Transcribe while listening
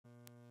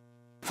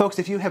Folks,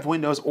 if you have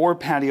windows or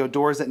patio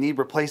doors that need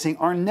replacing,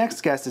 our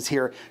next guest is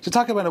here to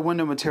talk about a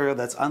window material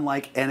that's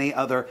unlike any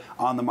other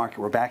on the market.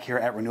 We're back here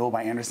at Renewal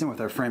by Andersen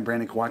with our friend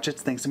Brandon Kowachitz.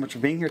 Thanks so much for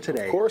being here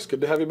today. Of course,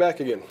 good to have you back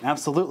again.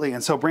 Absolutely.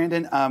 And so,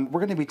 Brandon, we're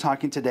going to be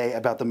talking today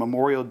about the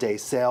Memorial Day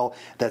sale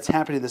that's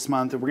happening this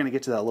month, and we're going to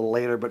get to that a little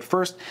later. But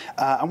first,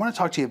 I want to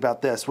talk to you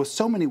about this. With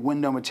so many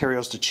window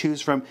materials to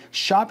choose from,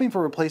 shopping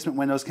for replacement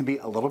windows can be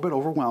a little bit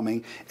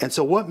overwhelming. And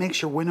so what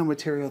makes your window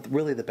material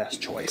really the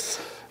best choice?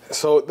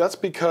 So that's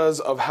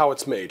because of how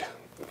it's made.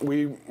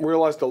 We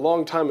realized a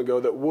long time ago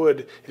that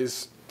wood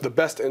is the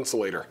best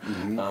insulator,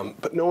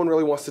 but no one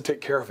really wants to take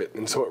care of it,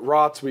 and so it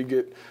rots. We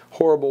get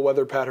horrible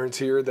weather patterns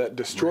here that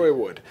destroy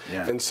wood,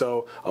 and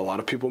so a lot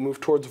of people move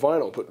towards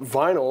vinyl. But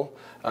vinyl,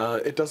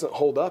 it doesn't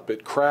hold up.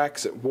 It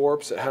cracks, it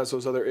warps, it has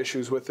those other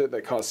issues with it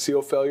that cause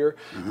seal failure,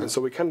 and so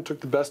we kind of took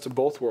the best of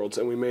both worlds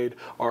and we made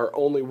our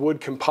only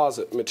wood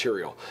composite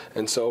material.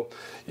 And so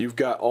you've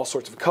got all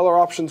sorts of color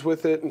options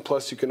with it, and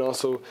plus you can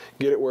also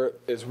get it where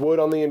it is wood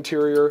on the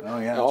interior.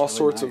 All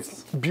sorts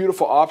of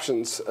beautiful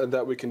options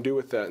that we can do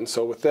with that. And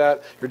so with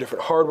that, your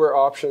different hardware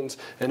options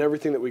and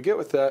everything that we get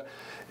with that,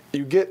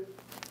 you get,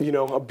 you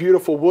know, a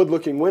beautiful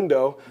wood-looking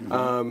window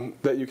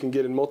that you can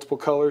get in multiple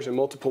colors and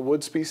multiple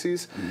wood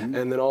species,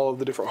 and then all of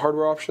the different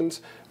hardware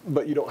options.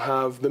 But you don't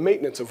have the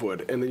maintenance of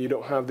wood, and then you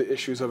don't have the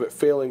issues of it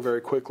failing very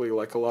quickly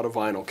like a lot of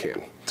vinyl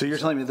can. So you're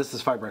telling me this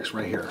is Fibrex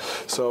right here?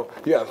 So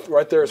yeah,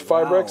 right there is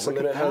Fibrex, and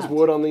then it has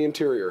wood on the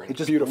interior. It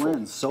just beautiful.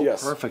 blends so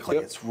perfectly.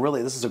 It's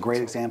really, this is a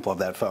great example of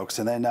that, folks.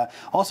 And then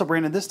also,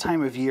 Brandon, this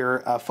time of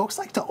year, folks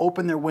like to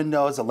open their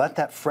windows and let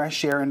that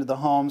fresh air into the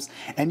homes.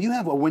 And you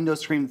have a window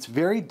screen that's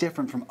very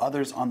different from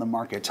others on the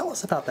market. Tell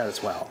us about that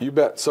as well. You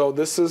bet. So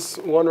this is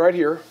one right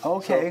here.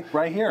 Okay, so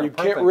right here. You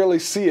can't really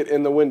see it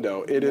in the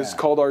window. It is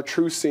called our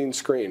True Scene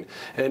screen,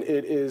 and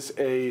it is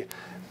a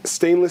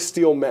stainless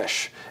steel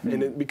mesh,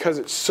 and because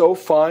it's so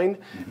fine,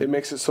 it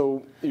makes it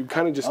so you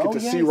kind of just get to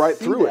see right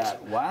through it.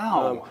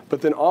 Wow.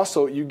 But then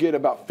also you get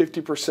about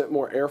 50%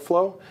 more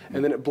airflow,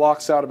 and then it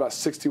blocks out about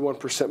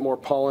 61% more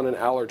pollen and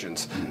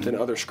allergens than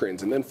other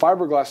screens. And then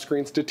fiberglass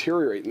screens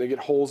deteriorate and they get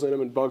holes in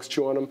them and bugs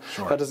chew on them.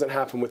 That doesn't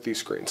happen with these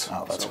screens.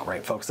 Oh, that's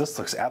great, folks. This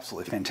looks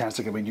absolutely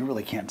fantastic. I mean, you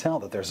really can't tell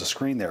that there's a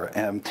screen there.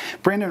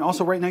 Brandon,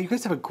 also right now you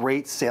guys have a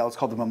great sale. It's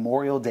called the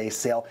Memorial Day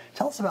sale.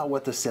 Tell us about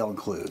what the sale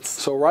includes.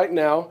 So right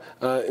now,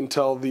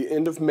 until the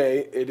end of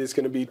May, it is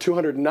going to be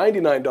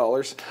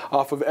 $299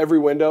 off of every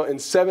window and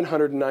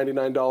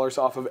 $799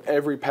 off of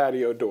every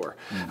patio door.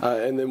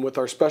 And then with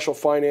our special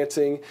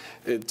financing,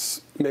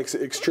 it makes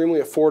it extremely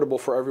affordable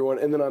for everyone.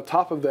 And then on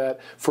top of that,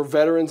 for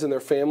veterans and their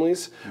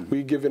families,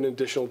 we give an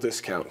additional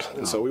discount.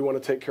 And so we want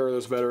to take care of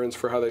those veterans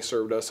for how they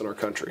served us in our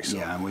country. So.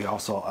 Yeah, and we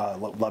also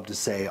love to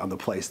say on the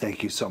place,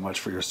 thank you so much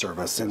for your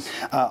service. And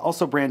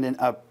also, Brandon,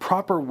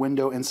 proper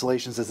window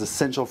installations is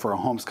essential for a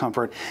home's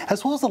comfort,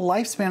 as well as the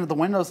lifespan of the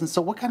windows. And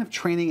so what kind of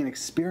training and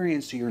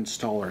experience do your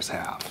installers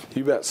have?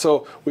 You bet.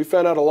 So we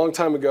found out a long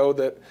time ago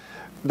that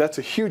that's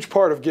a huge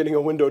part of getting a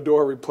window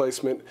door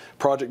replacement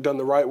project done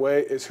the right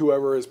way is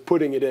whoever is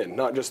putting it in,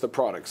 not just the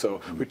product.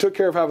 So we took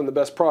care of having the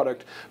best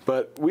product,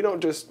 but we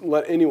don't just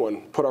let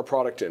anyone put our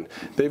product in.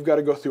 They've got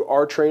to go through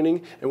our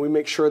training, and we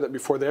make sure that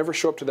before they ever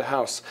show up to the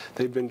house,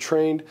 they've been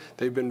trained,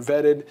 they've been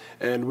vetted,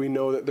 and we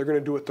know that they're going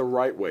to do it the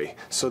right way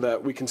so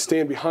that we can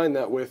stand behind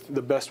that with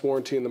the best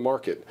warranty in the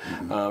market.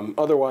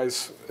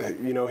 Otherwise,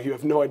 you know, you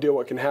have no idea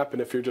what can happen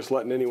if you're just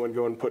letting anyone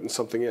go and putting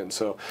something in.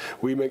 So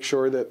we make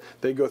sure that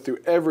they go through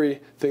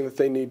everything that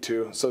they need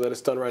to so that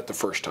it's done right the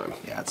first time.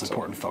 Yeah, it's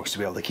important, folks, to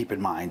be able to keep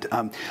in mind.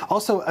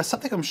 Also,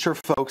 something I'm sure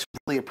folks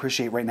really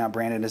appreciate right now,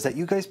 Brandon, is that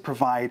you guys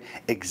provide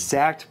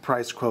exact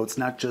price quotes,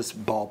 not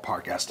just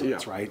ballpark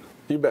estimates, right?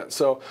 You bet.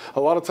 So a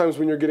lot of times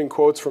when you're getting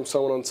quotes from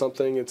someone on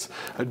something, it's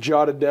a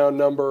jotted down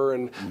number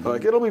and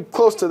like it'll be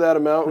close to that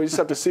amount. We just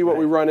have to see what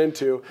we run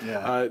into.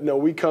 No,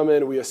 we come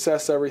in, we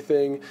assess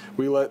everything,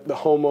 we let the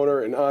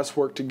homeowner and us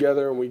work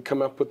together, and we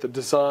come up with the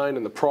design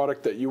and the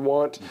product that you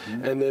want,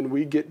 and then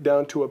we get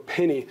down to a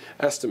penny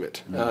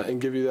estimate and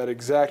give you that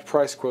exact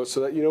price quote so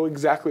that you know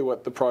exactly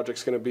what the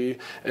project's going to be,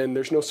 and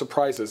there's no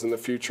surprises in the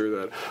future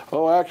that,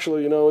 oh,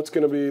 actually, you know, it's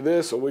going to be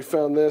this, or we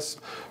found this.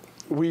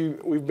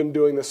 We've been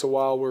doing this a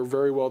while. We're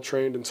very well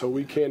trained, and so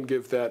we can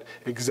give that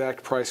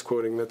exact price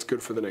quoting that's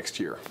good for the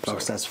next year.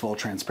 Folks, that's full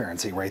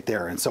transparency right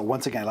there. And so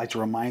once again, I'd like to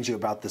remind you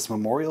about this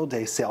Memorial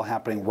Day sale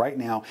happening right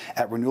now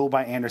at Renewal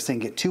by Andersen.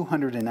 Get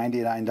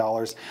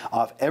 $299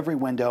 off every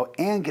window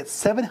and get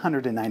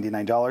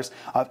 $799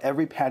 off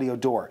every patio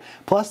door.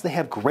 Plus, they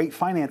have great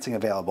financing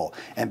available.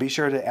 And be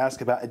sure to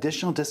ask about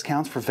additional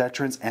discounts for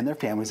veterans and their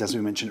families, as we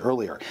mentioned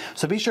earlier.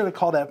 So be sure to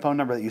call that phone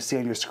number that you see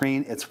on your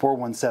screen. It's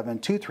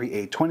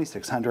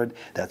 417-238-2600.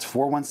 That's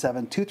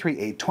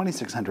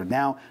 417-238-2600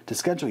 now to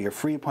schedule your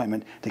free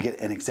appointment to get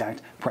an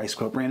exact price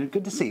quote. Brandon,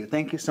 good to see you.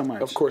 Thank you so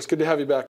much. Of course, good to have you back.